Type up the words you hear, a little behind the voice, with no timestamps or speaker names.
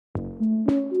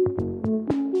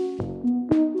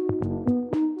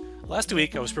Last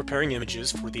week I was preparing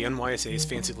images for the NYSA's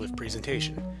Fancy Lift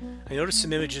presentation. I noticed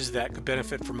some images that could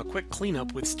benefit from a quick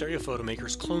cleanup with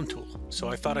Stereophotomaker's clone tool, so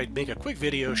I thought I'd make a quick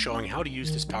video showing how to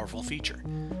use this powerful feature.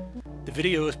 The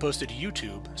video is posted to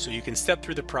YouTube, so you can step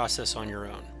through the process on your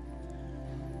own.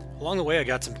 Along the way I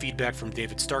got some feedback from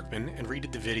David Starkman and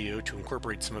redid the video to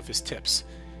incorporate some of his tips.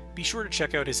 Be sure to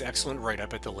check out his excellent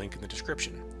write-up at the link in the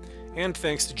description. And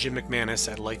thanks to Jim McManus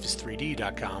at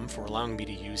lifeis3d.com for allowing me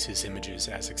to use his images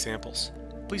as examples.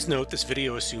 Please note this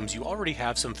video assumes you already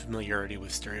have some familiarity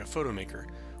with Stereophotomaker,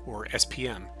 or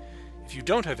SPM. If you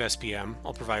don't have SPM,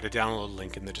 I'll provide a download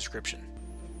link in the description.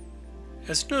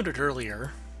 As noted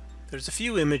earlier, there's a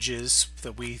few images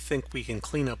that we think we can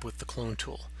clean up with the clone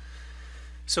tool.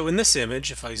 So in this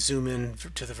image, if I zoom in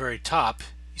to the very top,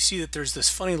 you see that there's this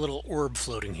funny little orb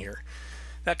floating here.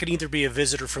 That could either be a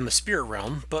visitor from the spirit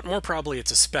realm, but more probably it's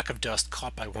a speck of dust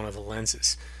caught by one of the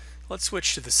lenses. Let's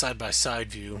switch to the side-by-side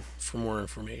view for more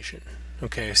information.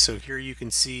 Okay, so here you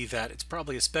can see that it's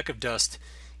probably a speck of dust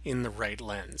in the right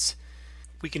lens.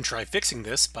 We can try fixing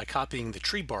this by copying the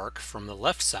tree bark from the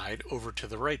left side over to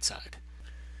the right side.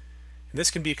 And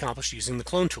this can be accomplished using the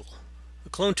clone tool.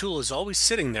 The clone tool is always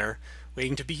sitting there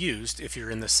waiting to be used if you're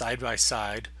in the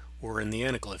side-by-side or in the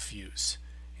anaglyph views,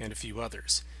 and a few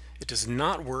others. It does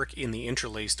not work in the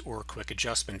interlaced or quick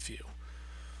adjustment view.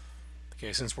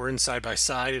 Okay, since we're in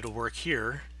side-by-side, it'll work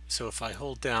here. So if I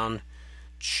hold down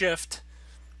Shift,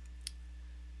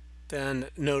 then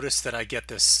notice that I get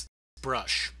this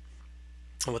brush.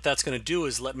 And what that's going to do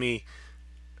is let me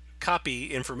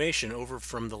copy information over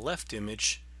from the left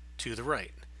image to the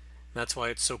right. And that's why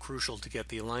it's so crucial to get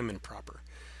the alignment proper.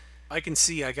 I can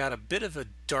see I got a bit of a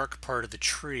dark part of the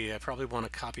tree. I probably want to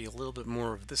copy a little bit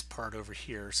more of this part over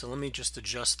here. So let me just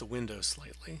adjust the window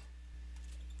slightly.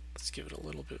 Let's give it a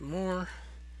little bit more.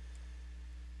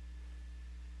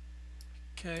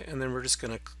 Okay, and then we're just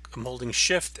going to, I'm holding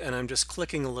Shift and I'm just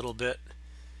clicking a little bit.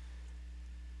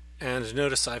 And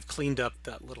notice I've cleaned up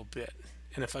that little bit.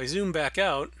 And if I zoom back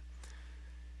out,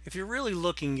 if you're really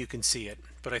looking, you can see it.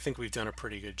 But I think we've done a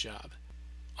pretty good job.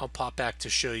 I'll pop back to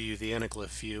show you the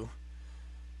anaglyph view.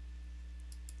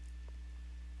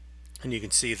 And you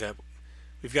can see that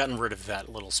we've gotten rid of that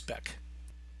little speck.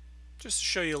 Just to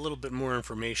show you a little bit more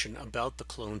information about the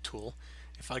clone tool,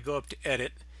 if I go up to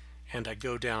Edit and I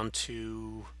go down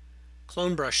to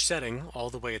Clone Brush Setting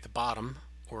all the way at the bottom,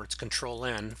 or it's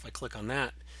Control-N, if I click on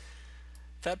that,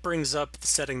 that brings up the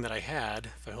setting that I had.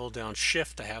 If I hold down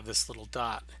Shift, I have this little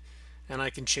dot, and I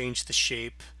can change the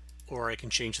shape, or I can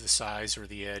change the size or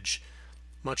the edge,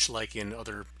 much like in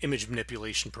other image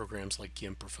manipulation programs like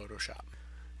GIMP or Photoshop.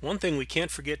 One thing we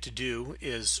can't forget to do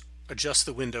is adjust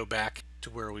the window back to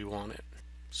where we want it.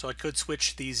 So I could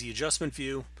switch the easy adjustment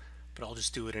view, but I'll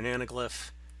just do it in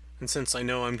anaglyph. And since I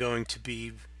know I'm going to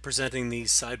be presenting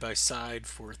these side by side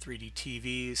for 3D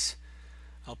TVs,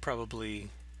 I'll probably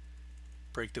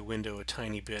break the window a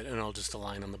tiny bit and I'll just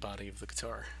align on the body of the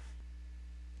guitar.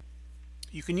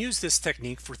 You can use this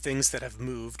technique for things that have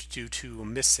moved due to a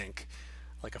missync,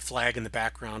 like a flag in the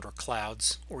background or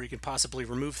clouds, or you can possibly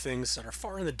remove things that are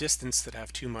far in the distance that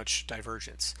have too much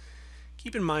divergence.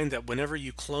 Keep in mind that whenever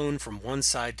you clone from one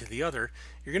side to the other,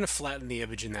 you're going to flatten the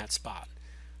image in that spot.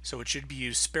 So it should be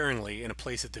used sparingly in a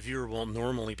place that the viewer won't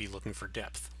normally be looking for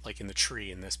depth, like in the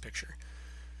tree in this picture.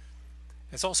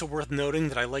 It's also worth noting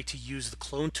that I like to use the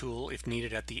clone tool if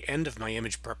needed at the end of my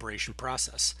image preparation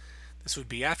process. This would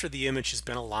be after the image has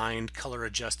been aligned, color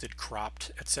adjusted,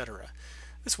 cropped, etc.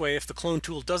 This way, if the clone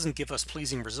tool doesn't give us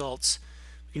pleasing results,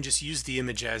 we can just use the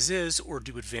image as is or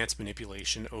do advanced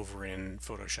manipulation over in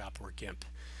Photoshop or GIMP.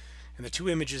 And the two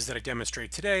images that I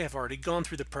demonstrate today have already gone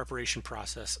through the preparation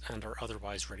process and are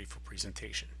otherwise ready for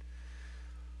presentation.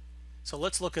 So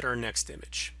let's look at our next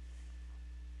image.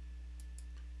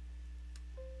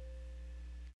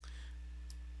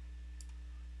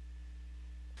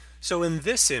 So in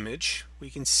this image,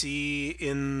 we can see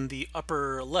in the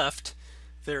upper left,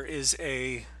 there is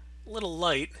a little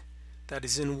light that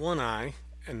is in one eye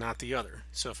and not the other.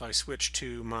 So if I switch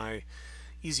to my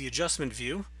easy adjustment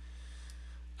view,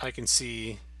 I can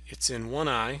see it's in one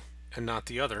eye and not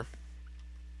the other.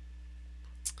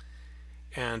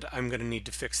 And I'm going to need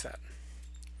to fix that.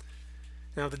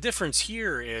 Now the difference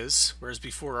here is, whereas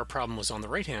before our problem was on the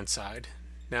right-hand side,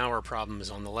 now our problem is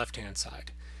on the left-hand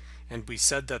side. And we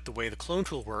said that the way the clone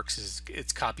tool works is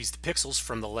it copies the pixels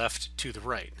from the left to the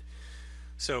right.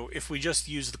 So if we just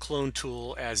use the clone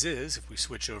tool as is, if we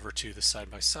switch over to the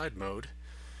side-by-side mode,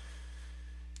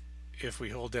 if we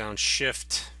hold down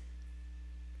Shift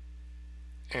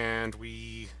and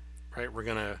we're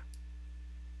going to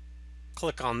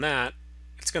click on that,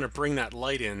 it's going to bring that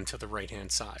light in to the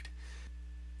right-hand side.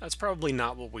 That's probably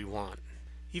not what we want.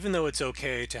 Even though it's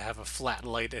okay to have a flat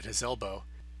light at his elbow,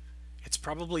 it's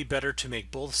probably better to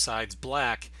make both sides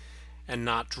black and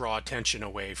not draw attention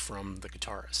away from the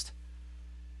guitarist.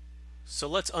 So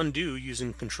let's undo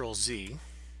using Control Z.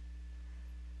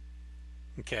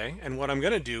 Okay, and what I'm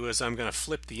going to do is I'm going to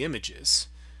flip the images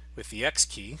with the X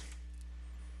key,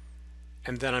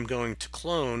 and then I'm going to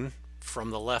clone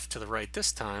from the left to the right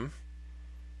this time,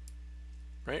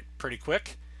 right? Pretty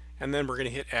quick. And then we're going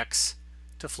to hit X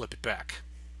to flip it back.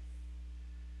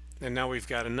 And now we've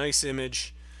got a nice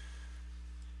image.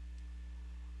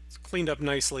 It's cleaned up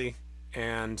nicely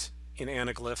and in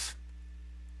anaglyph.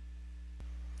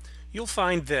 You'll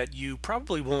find that you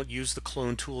probably won't use the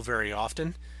clone tool very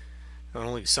often.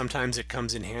 Only sometimes it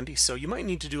comes in handy, so you might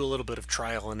need to do a little bit of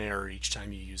trial and error each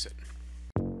time you use it.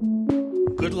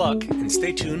 Good luck, and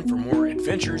stay tuned for more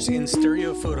adventures in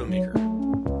Stereo Photo Maker.